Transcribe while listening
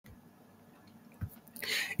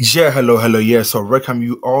Yeah, hello, yeah. So welcome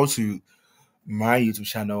you all to my YouTube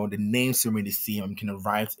channel. The name still remains the same. I'm Ken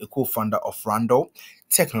Wright, a co-founder of Randall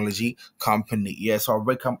Technology Company. Yeah, so I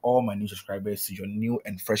welcome all my new subscribers to your new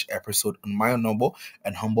and fresh episode on my noble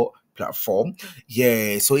and humble platform.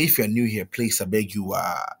 Yeah, so if you're new here, please I beg you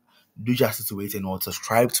do just to wait and or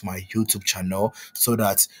subscribe to my YouTube channel so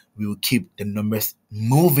that we will keep the numbers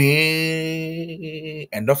moving.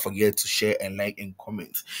 And don't forget to share and like and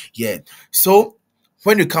comment. Yeah. So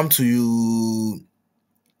when you come to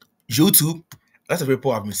YouTube, lots of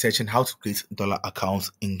people have been searching how to create dollar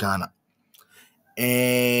accounts in Ghana.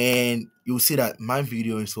 And you'll see that my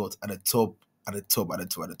video is what at the top, at the top, at the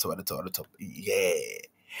top, at the top, at the top, at the top. Yeah.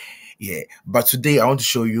 Yeah. But today I want to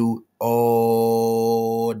show you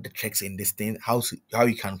all the tricks in this thing, how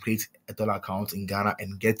you can create a dollar account in Ghana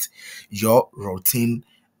and get your routine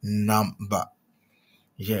number.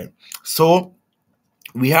 Yeah. So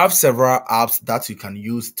we have several apps that you can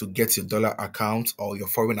use to get your dollar account or your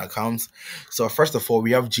foreign accounts. So first of all,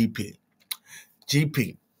 we have GP.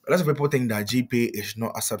 GP. Lots of people think that GP is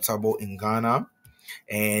not acceptable in Ghana,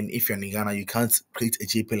 and if you're in Ghana, you can't create a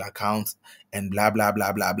GP account and blah blah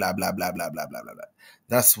blah blah blah blah blah blah blah blah blah. blah.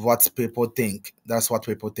 That's what people think. That's what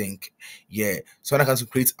people think. Yeah. So when I come to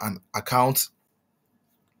create an account,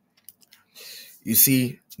 you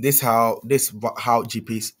see how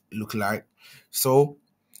GPs look like. So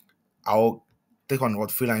I'll click on what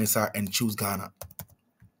freelancer and choose Ghana.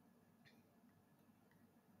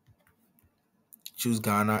 Choose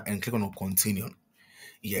Ghana and click on continue.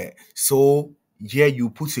 Yeah. So here you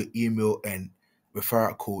put your email and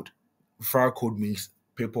referral code. Referral code means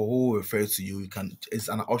people who refer to you. You can it's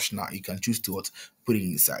an optional. You can choose to what put it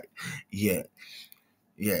inside. Yeah.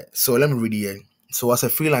 Yeah. So let me read it here. So as a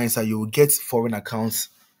freelancer, you will get foreign accounts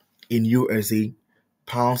in USA,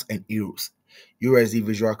 pounds, and euros. USD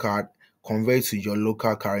visual card convert to your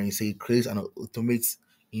local currency, create and automate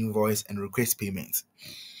invoice and request payment.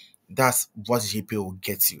 That's what GP will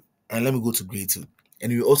get you. And let me go to grade 2.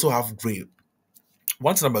 And we also have grade.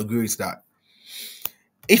 One thing about grade is that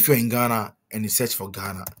if you're in Ghana and you search for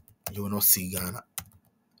Ghana, you will not see Ghana.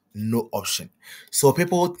 No option. So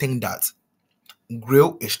people think that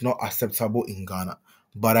Grail is not acceptable in Ghana.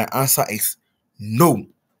 But the answer is no.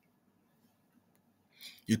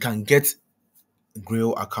 You can get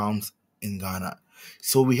Grail accounts in Ghana.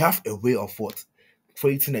 So we have a way of what?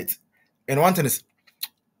 Creating it. And one thing is,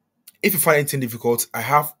 if you find anything difficult, I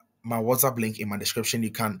have my WhatsApp link in my description.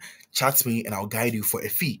 You can chat me and I'll guide you for a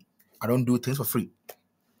fee. I don't do things for free.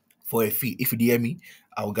 For a fee. If you DM me,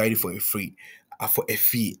 I'll guide you for a free. For a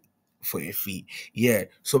fee. For a fee. Yeah.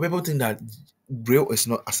 So people think that Braille is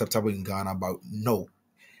not acceptable in Ghana, but no,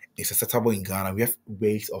 it's acceptable in Ghana. We have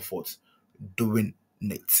ways of what doing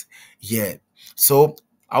it. Yeah. So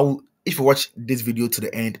if you watch this video to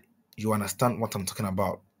the end, you understand what I'm talking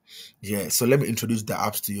about. Yeah. So let me introduce the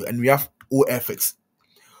apps to you. And we have OFX.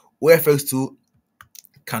 OFX 2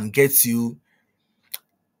 can get you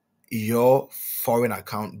your foreign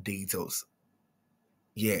account details.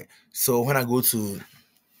 Yeah. So when I go to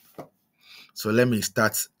let me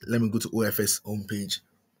start. Let me go to OFX homepage.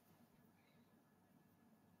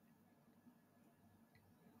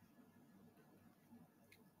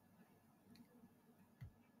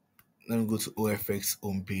 Let me go to OFX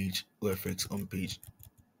homepage. OFX homepage.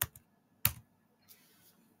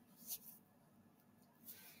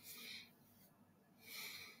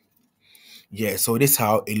 Yeah, so this is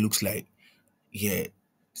how it looks like. Yeah.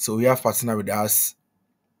 So we have partner with us.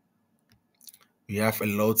 We have a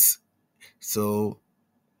lot. So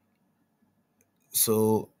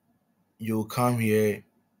you come here.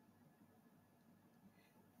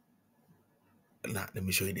 Nah, let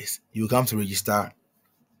me show you this. You come to register.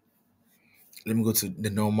 Let me go to the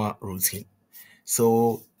normal routine.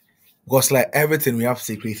 So because like everything we have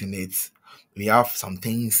secret in it. We have some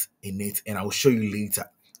things in it, and I'll show you later.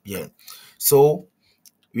 Yeah. So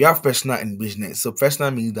we have personal and business. So personal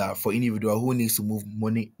means that for individual who needs to move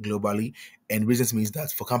money globally, and business means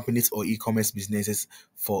that for companies or e-commerce businesses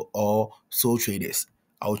for all sole traders.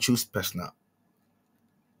 I'll choose personal.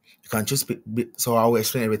 You can choose. So I will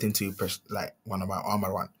explain everything to you, like one by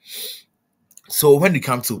one. So when you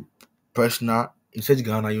come to personal, in search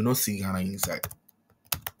Ghana, you not see Ghana inside.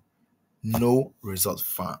 No result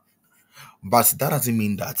found. But that doesn't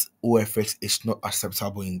mean that OFX is not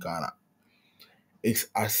acceptable in Ghana. It's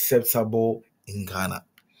acceptable in Ghana.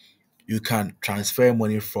 You can transfer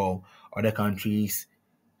money from other countries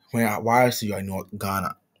whilst you are in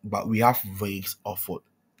Ghana. But we have ways of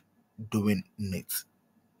doing it.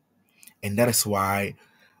 And that is why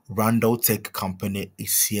Randall Tech Company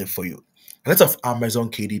is here for you. A lot of Amazon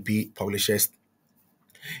KDP publishers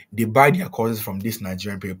They buy their courses from these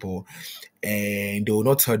Nigerian people, and they will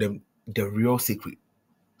not tell them the real secret,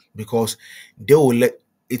 because they will let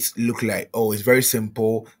it look like, oh, it's very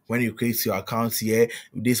simple. When you create your account here,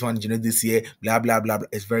 this one generate this year, blah blah blah blah.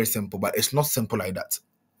 It's very simple, but it's not simple like that.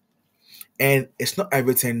 And it's not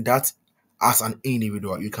everything that, as an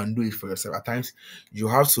individual, you can do it for yourself. At times, you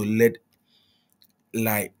have to let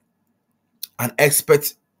like an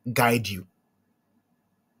expert guide you.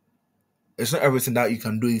 It's not everything that you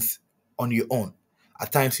can do it on your own.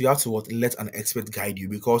 At times, you have to let an expert guide you,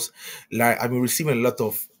 because, like, I've been receiving a lot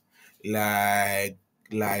of like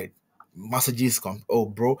like messages come. Oh,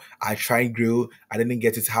 bro, I tried grill, I didn't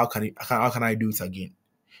get it. How can I do it again?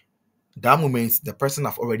 That moment, the person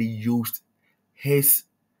have already used his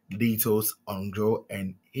details on Grow,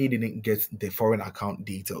 and he didn't get the foreign account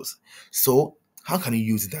details. So how can you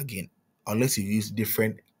use it again unless you use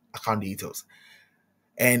different account details?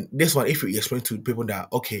 And this one, if you explain to people that,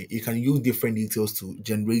 okay, you can use different details to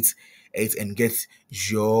generate it and get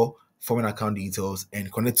your foreign account details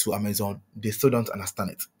and connect to Amazon, they still don't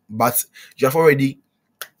understand it. But you have already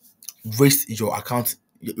raised your account,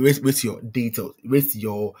 with your details, with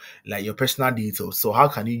your like your personal details. So how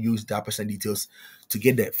can you use that personal details to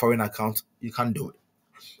get the foreign account? You can't do it.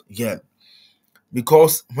 Yeah,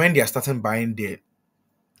 because when they are starting buying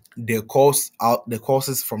the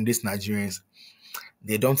courses from these Nigerians,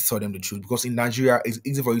 they don't tell them the truth, because in Nigeria it's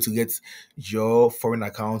easy for you to get your foreign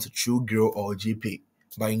account through Giro or GP.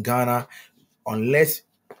 But in Ghana, unless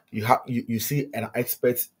you see an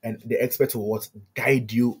expert, and the expert will what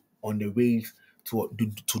guide you on the ways to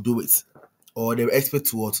do it, or the expert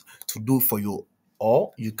to what to do for you,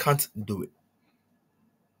 or you can't do it.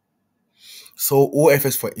 So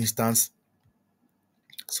OFS for instance,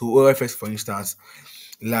 so OFS for instance,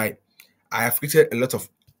 like, I have created a lot of,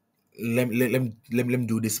 let me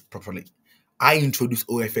do this properly. I introduce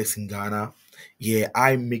OFX in Ghana. Yeah,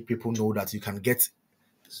 I make people know that you can get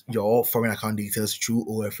your foreign account details through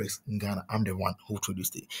OFX in Ghana. I'm the one who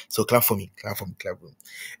introduced it. So clap for me, clap for me, clap for me.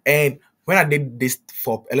 And when I did this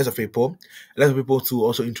for a lot of people to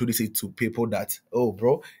also introduce it to people that, oh,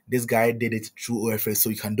 bro, this guy did it through OFX, so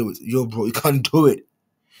you can do it. Yo, bro, you can't do it.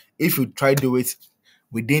 If you try to do it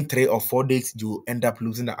within 3 or 4 days, you end up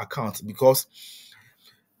losing the account, because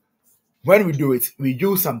when we do it, we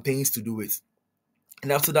use some things to do it.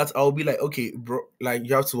 And after that, I'll be like, okay, bro, like,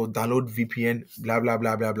 you have to download VPN, blah blah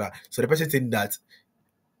blah blah blah. So the person think that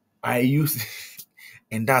I use,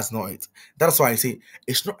 and that's not it. That's why I say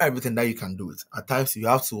it's not everything that you can do it. At times you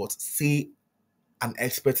have to see an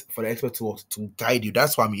expert, for the expert to to guide you.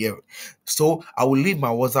 That's why I'm here. So I will leave my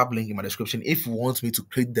WhatsApp link in my description if you want me to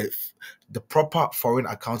create the proper foreign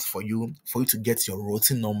account for you to get your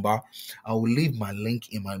routing number. I will leave my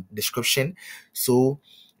link in my description, so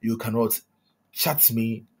you cannot chat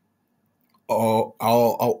me, or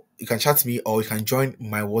you can chat me, or you can join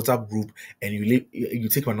my WhatsApp group, and you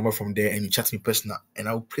take my number from there and you chat me personal, and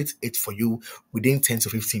I'll create it for you within 10 to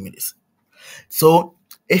 15 minutes. So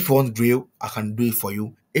if you want drill, I can do it for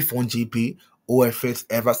you. If you want GP, OFX,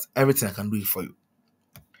 everything, I can do it for you.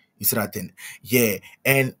 You see that thing? Yeah.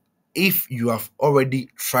 And if you have already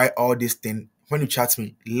tried all these things, when you chat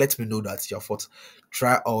me, let me know that your fault.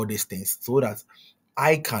 Try all these things so that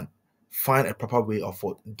I can find a proper way of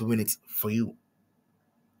doing it for you.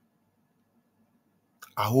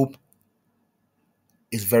 I hope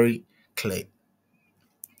it's very clear.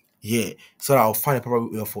 Yeah. So that I'll find a proper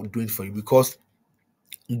way of doing it for you, because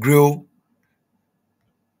grill,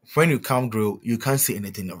 when you come grill, you can't see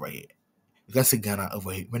anything over here. You can see Ghana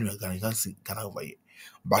over here. When we are Ghana, you can see Ghana over here.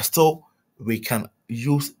 But still, we can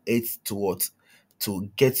use it to what? To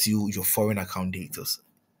get you your foreign account details.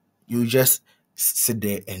 You just sit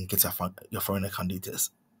there and get your foreign account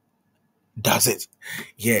details. That's it.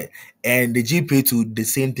 Yeah. And the GPay to the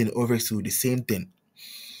same thing, over to the same thing.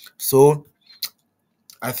 So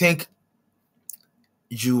I think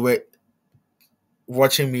you were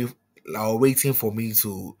watching me, or waiting for me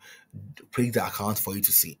to create the account for you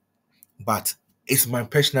to see. But it's my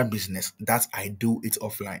personal business that I do it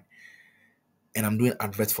offline, and I'm doing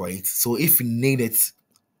advert for it. So if you need it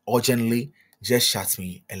urgently, just chat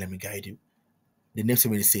me and let me guide you. The names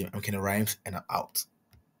will be the same. I'm Kenny Rhymes, and I'm out.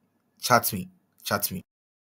 Chat me. Chat me.